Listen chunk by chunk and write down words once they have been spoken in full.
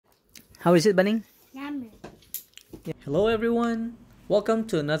How is it, Baning? Yummy. Hello everyone! Welcome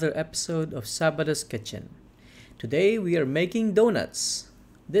to another episode of Sabado's Kitchen. Today we are making donuts.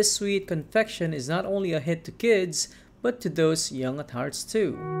 This sweet confection is not only a hit to kids, but to those young at hearts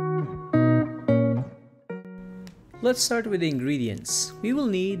too. Let's start with the ingredients. We will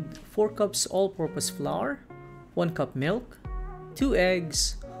need 4 cups all-purpose flour, 1 cup milk, 2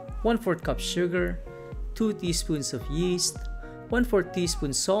 eggs, 1/4 cup sugar, 2 teaspoons of yeast, 1/4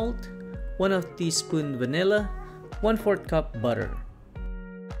 teaspoon salt, 1/2 teaspoon vanilla, 1/4 cup butter.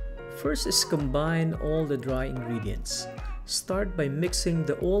 First is combine all the dry ingredients. Start by mixing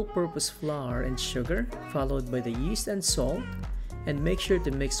the all-purpose flour and sugar, followed by the yeast and salt, and make sure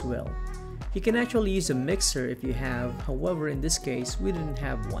to mix well. You can actually use a mixer if you have, however in this case we didn't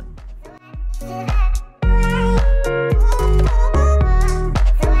have one.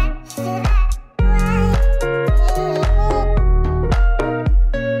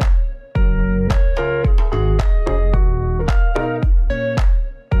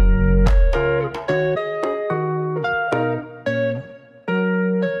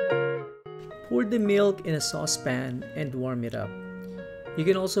 Pour the milk in a saucepan and warm it up. You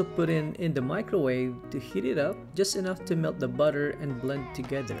can also put it in the microwave to heat it up just enough to melt the butter and blend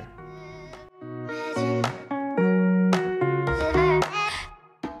together.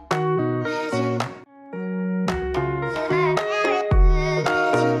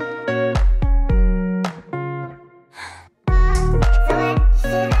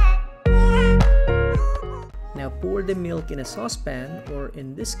 Now pour the milk in a saucepan, or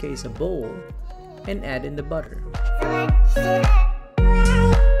in this case a bowl, and add in the butter.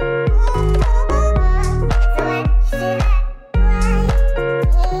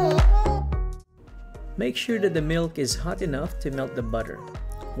 Make sure that the milk is hot enough to melt the butter.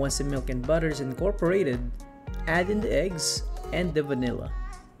 Once the milk and butter is incorporated, add in the eggs and the vanilla.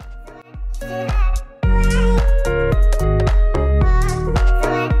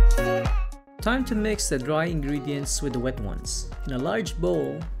 Time to mix the dry ingredients with the wet ones. In a large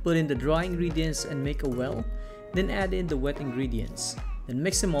bowl, put in the dry ingredients and make a well, then add in the wet ingredients. Then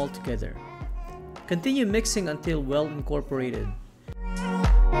mix them all together. Continue mixing until well incorporated.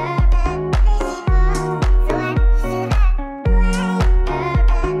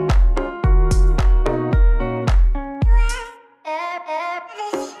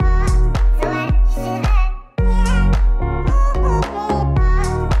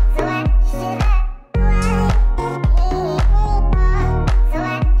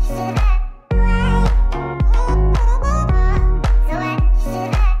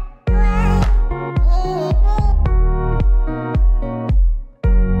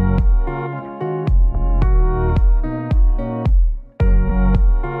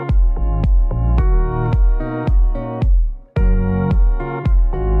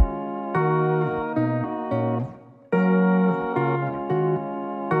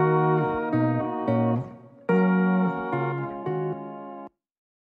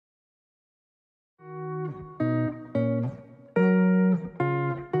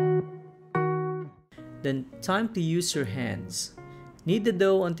 Then time to use your hands. Knead the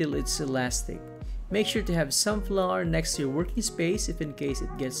dough until it's elastic. Make sure to have some flour next to your working space if in case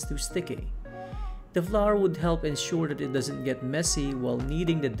it gets too sticky. The flour would help ensure that it doesn't get messy while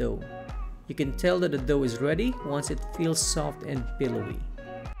kneading the dough. You can tell that the dough is ready once it feels soft and pillowy.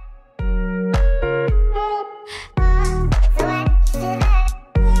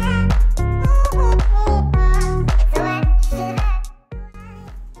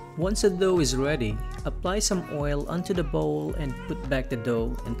 Once the dough is ready, apply some oil onto the bowl and put back the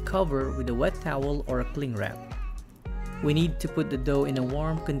dough and cover with a wet towel or a cling wrap. We need to put the dough in a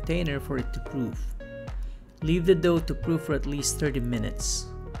warm container for it to proof. Leave the dough to proof for at least 30 minutes.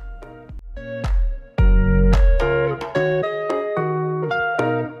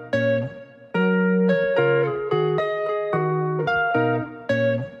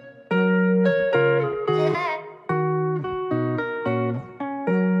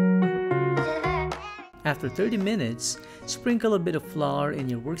 After 30 minutes, sprinkle a bit of flour in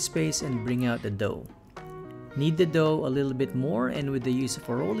your workspace and bring out the dough. Knead the dough a little bit more, and with the use of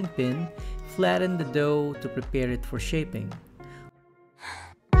a rolling pin, flatten the dough to prepare it for shaping.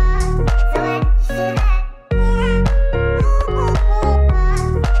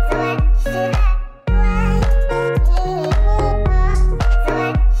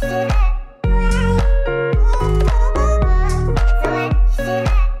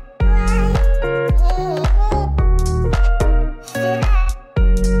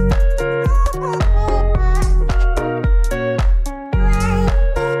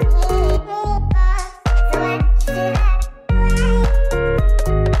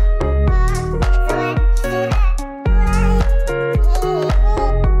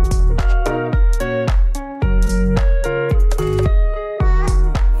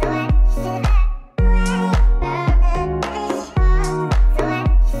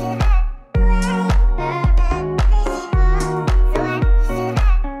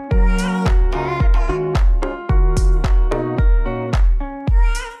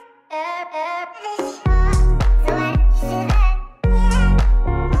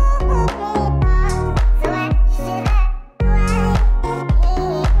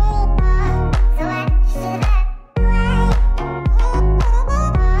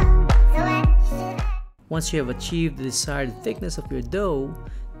 Once you have achieved the desired thickness of your dough,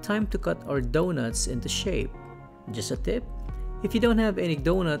 time to cut our donuts into shape. Just a tip, if you don't have any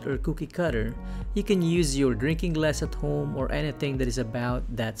donut or cookie cutter, you can use your drinking glass at home or anything that is about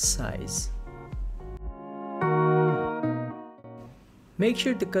that size. Make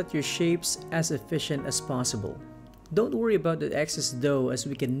sure to cut your shapes as efficient as possible. Don't worry about the excess dough, as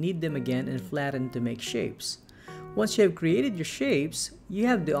we can knead them again and flatten to make shapes. Once you have created your shapes, you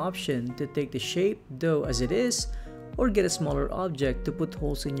have the option to take the shaped dough as it is or get a smaller object to put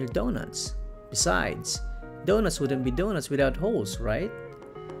holes in your donuts. Besides, donuts wouldn't be donuts without holes, right?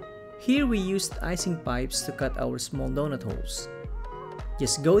 Here we used icing pipes to cut our small donut holes.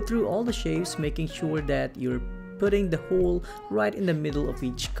 Just go through all the shapes, making sure that you're putting the hole right in the middle of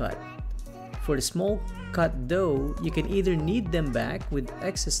each cut. For the small cut dough, you can either knead them back with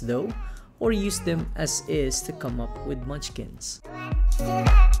excess dough or use them as is to come up with munchkins.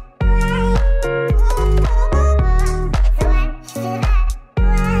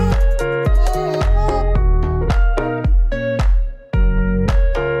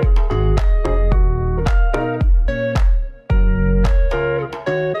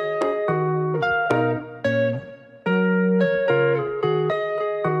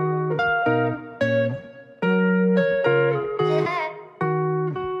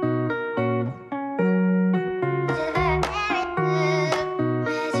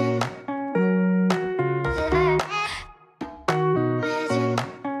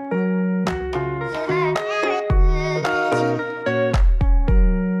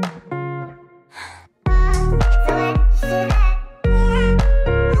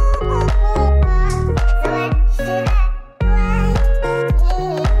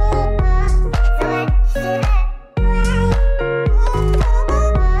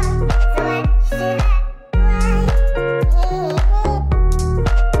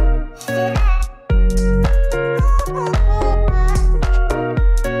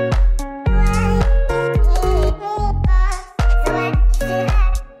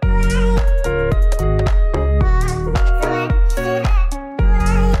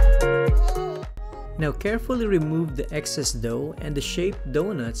 Now carefully remove the excess dough and the shaped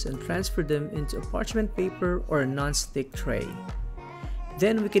donuts and transfer them into a parchment paper or a non-stick tray.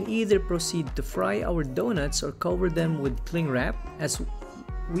 Then we can either proceed to fry our donuts or cover them with cling wrap as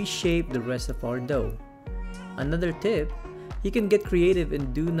we shape the rest of our dough. Another tip, you can get creative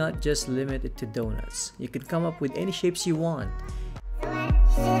and do not just limit it to donuts. You can come up with any shapes you want.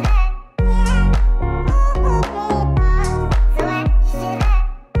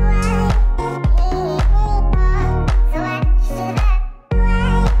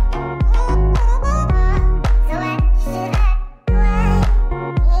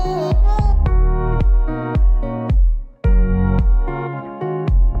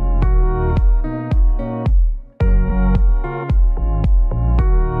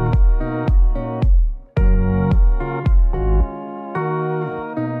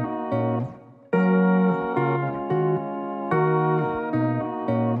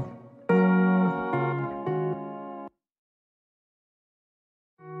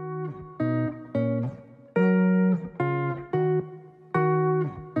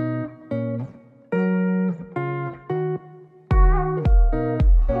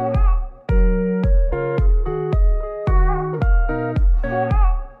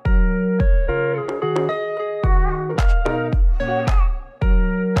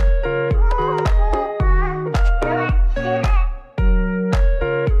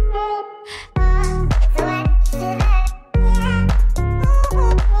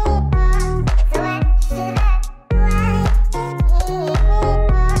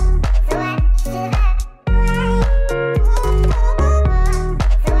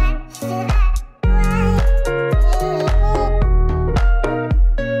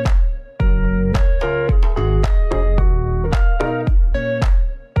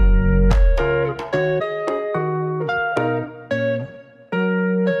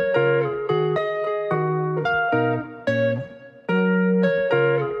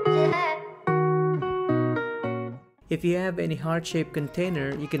 If you have any heart-shaped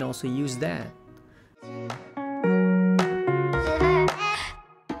container, you can also use that.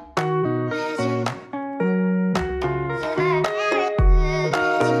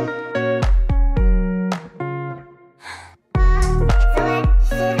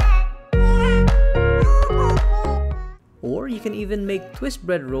 Or you can even make twist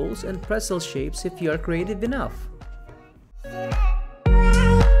bread rolls and pretzel shapes if you are creative enough.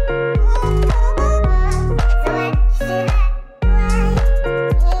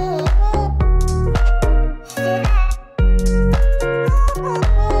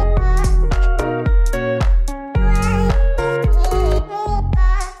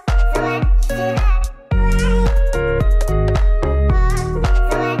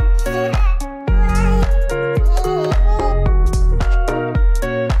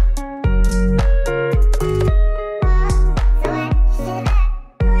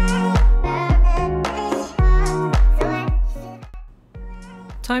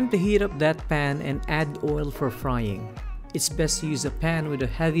 Time to heat up that pan and add oil for frying. It's best to use a pan with a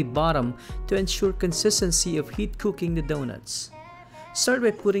heavy bottom to ensure consistency of heat cooking the donuts. Start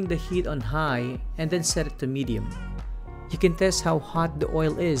by putting the heat on high and then set it to medium. You can test how hot the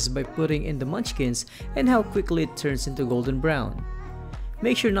oil is by putting in the munchkins and how quickly it turns into golden brown.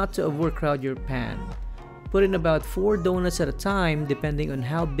 Make sure not to overcrowd your pan. Put in about 4 donuts at a time depending on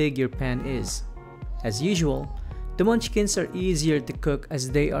how big your pan is. As usual, the munchkins are easier to cook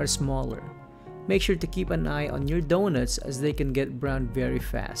as they are smaller. Make sure to keep an eye on your donuts as they can get brown very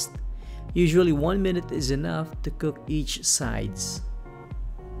fast. Usually 1 minute is enough to cook each sides.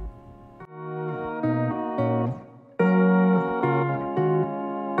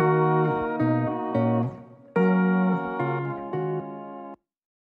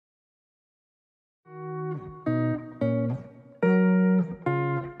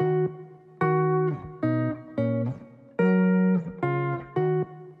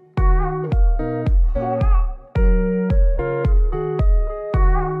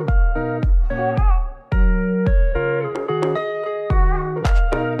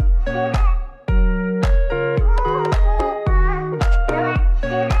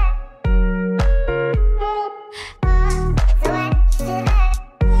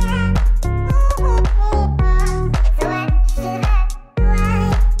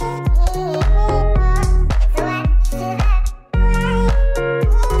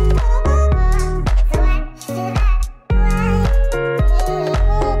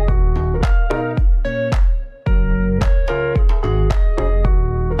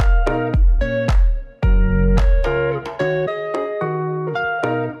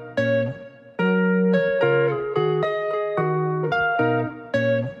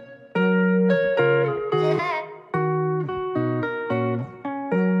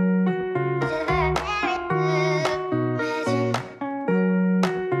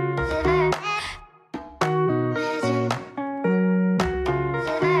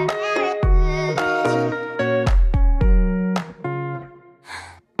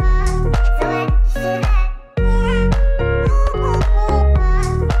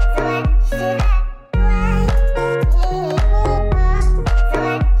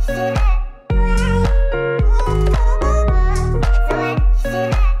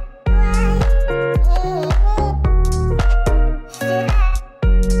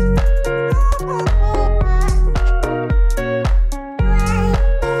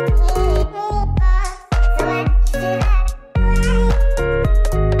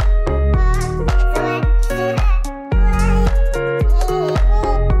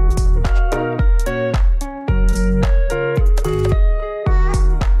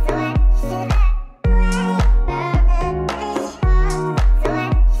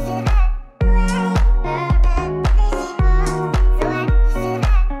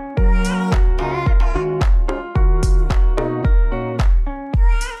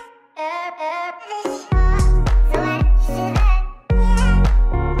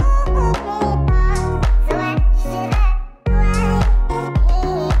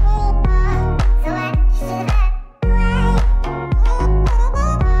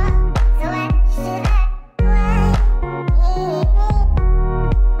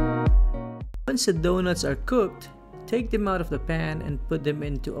 Once the donuts are cooked, take them out of the pan and put them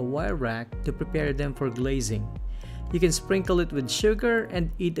into a wire rack to prepare them for glazing. You can sprinkle it with sugar and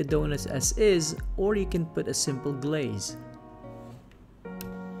eat the donuts as is, or you can put a simple glaze.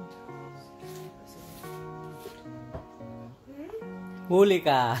 Huli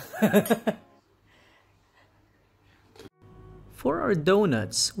ka! For our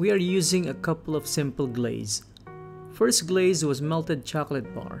donuts, we are using a couple of simple glaze. First glaze was melted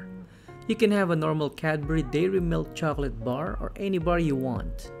chocolate bar. You can have a normal Cadbury Dairy Milk chocolate bar or any bar you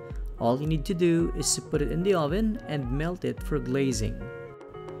want. All you need to do is to put it in the oven and melt it for glazing.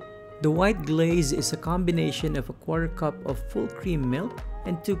 The white glaze is a combination of a 1/4 cup of full cream milk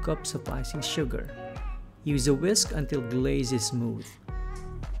and 2 cups of icing sugar. Use a whisk until glaze is smooth.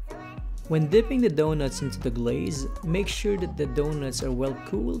 When dipping the donuts into the glaze, make sure that the donuts are well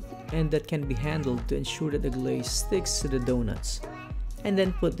cooled and that can be handled to ensure that the glaze sticks to the donuts, and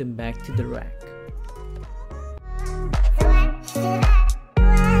then put them back to the rack.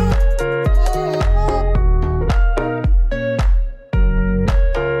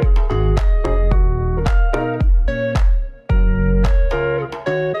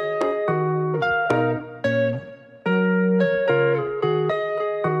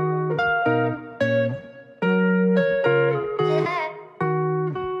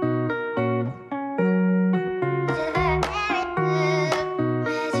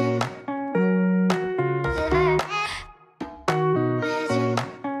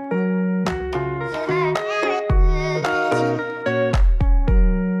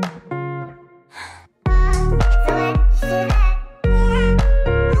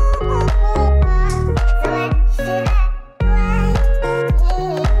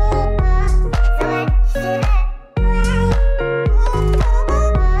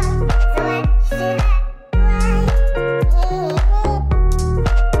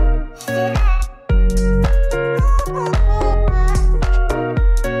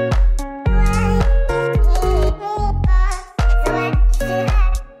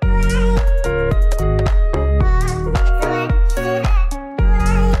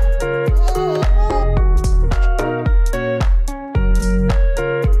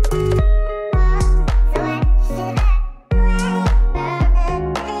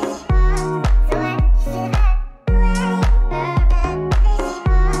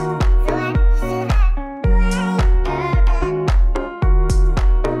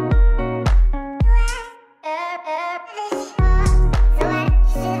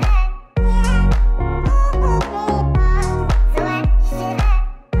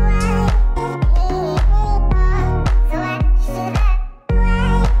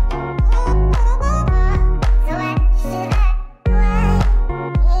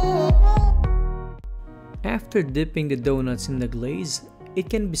 After dipping the donuts in the glaze, it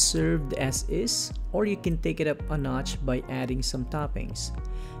can be served as is, or you can take it up a notch by adding some toppings.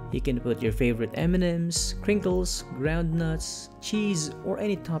 You can put your favorite M&Ms, crinkles, ground nuts, cheese, or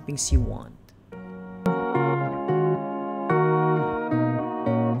any toppings you want.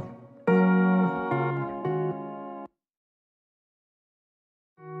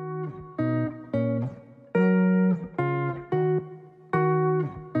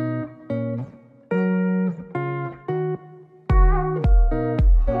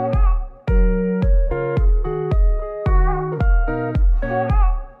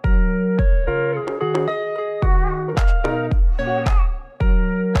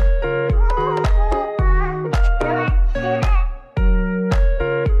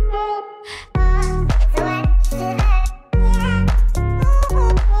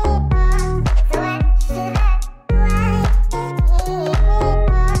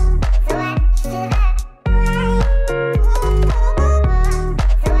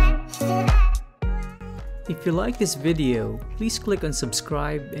 If you like this video, please click on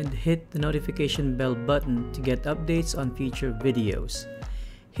subscribe and hit the notification bell button to get updates on future videos.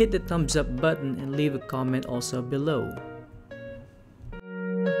 Hit the thumbs up button and leave a comment also below.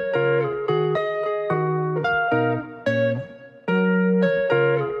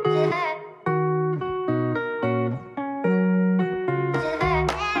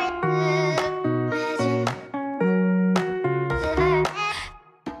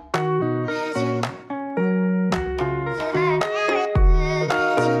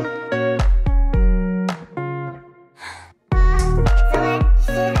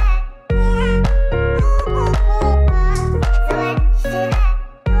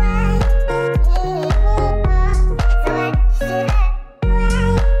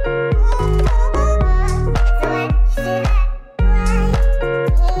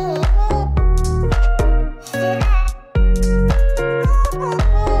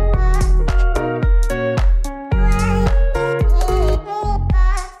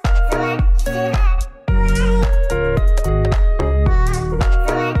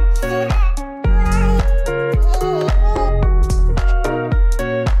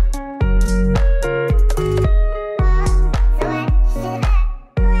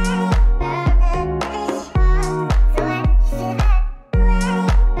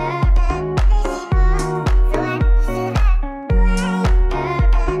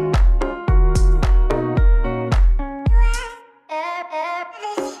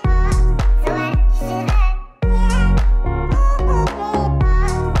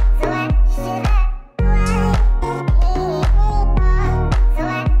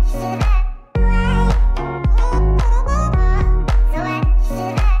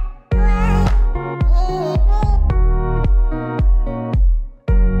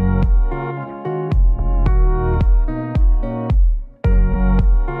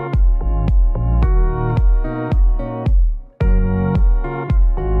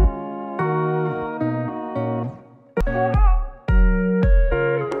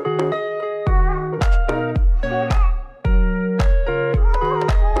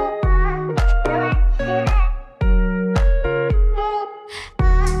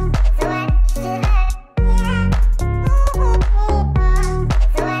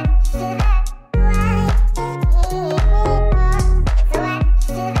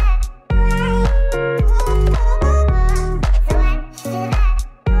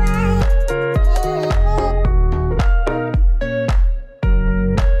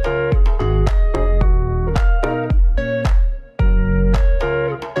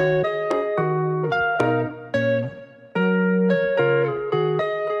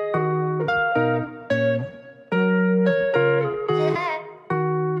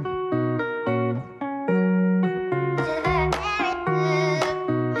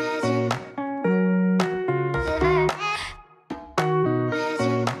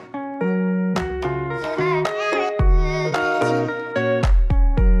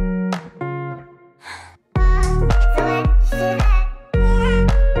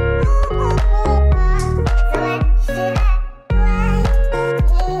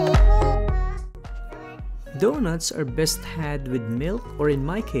 Donuts are best had with milk, or in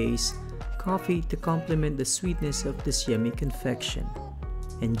my case, coffee, to complement the sweetness of this yummy confection.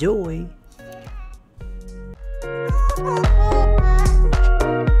 Enjoy!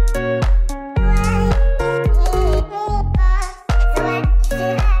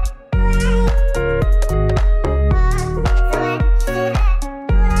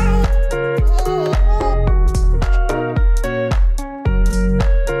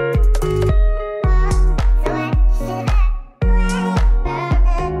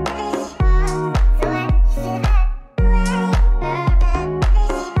 Yeah.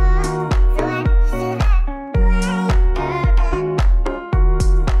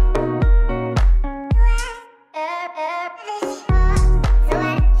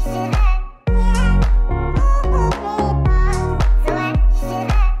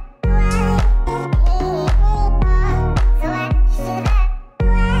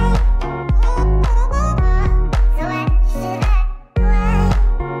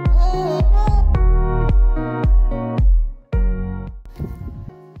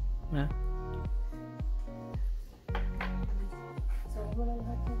 Ha?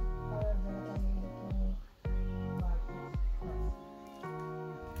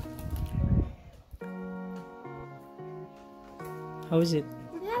 How is it?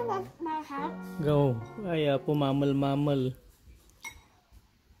 Can I wash my hands? Go. Ay, pumamal-mamal.